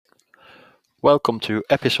Welcome to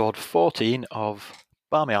episode 14 of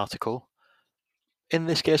Barmy Article. In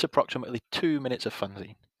this case, approximately 2 minutes of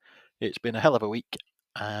fanzine. It's been a hell of a week,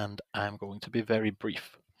 and I'm going to be very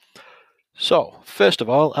brief. So, first of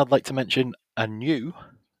all, I'd like to mention a new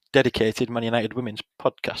dedicated Man United Women's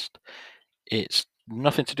podcast. It's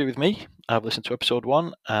nothing to do with me. I've listened to episode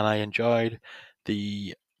 1, and I enjoyed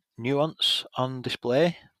the nuance on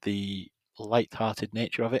display, the light-hearted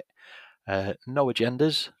nature of it, no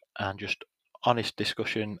agendas, and just honest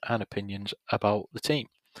discussion and opinions about the team.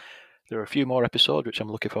 There are a few more episodes which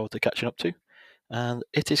I'm looking forward to catching up to, and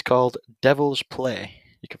it is called Devil's Play.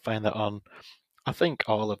 You can find that on, I think,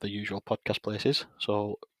 all of the usual podcast places,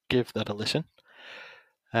 so give that a listen.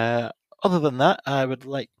 Other than that, I would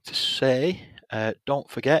like to say,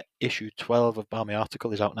 don't forget, issue 12 of Barmy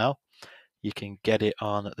Article is out now. You can get it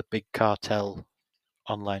on the Big Cartel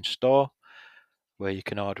online store, where you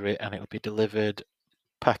can order it and it'll be delivered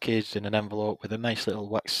packaged in an envelope with a nice little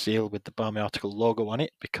wax seal with the Barmy Article logo on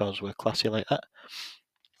it, because we're classy like that.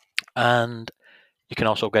 And you can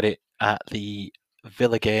also get it at the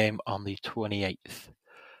Villa game on the 28th.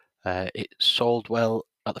 It sold well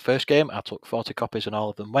at the first game. I took 40 copies and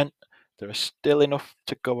all of them went. There are still enough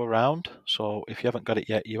to go around, so if you haven't got it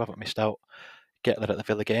yet, you haven't missed out. Get that at the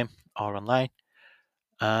Villa game or online.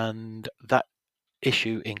 And that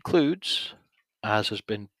issue includes, as has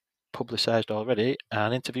been publicised already,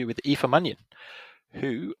 an interview with Aoife Mannion,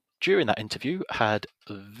 who, during that interview, had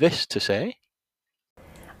this to say.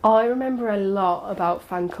 I remember a lot about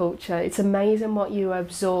fan culture. It's amazing what you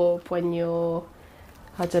absorb when you're,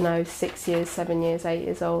 6 years, 7 years, 8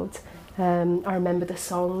 years old. I remember the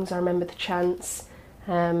songs, I remember the chants.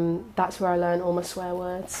 That's where I learned all my swear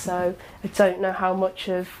words. So I don't know how much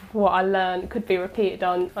of what I learned could be repeated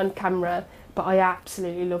on camera, but I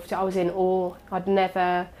absolutely loved it. I was in awe.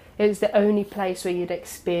 It was the only place where you'd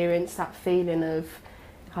experience that feeling of,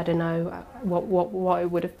 I don't know, what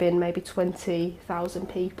it would have been, maybe 20,000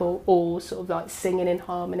 people all sort of like singing in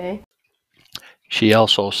harmony. She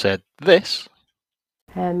also said this.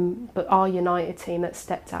 But our United team that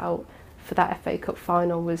stepped out for that FA Cup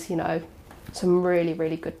final was, some really,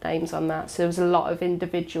 really good names on that. So there was a lot of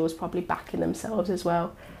individuals probably backing themselves as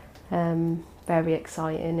well. Very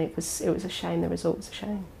exciting. It was a shame. The result was a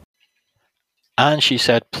shame. And she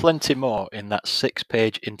said plenty more in that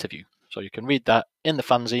 6-page interview. So you can read that in the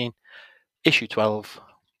fanzine, issue 12.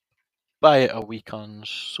 Buy it a week on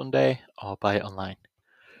Sunday or buy it online.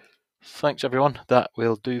 Thanks, everyone. That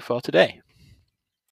will do for today.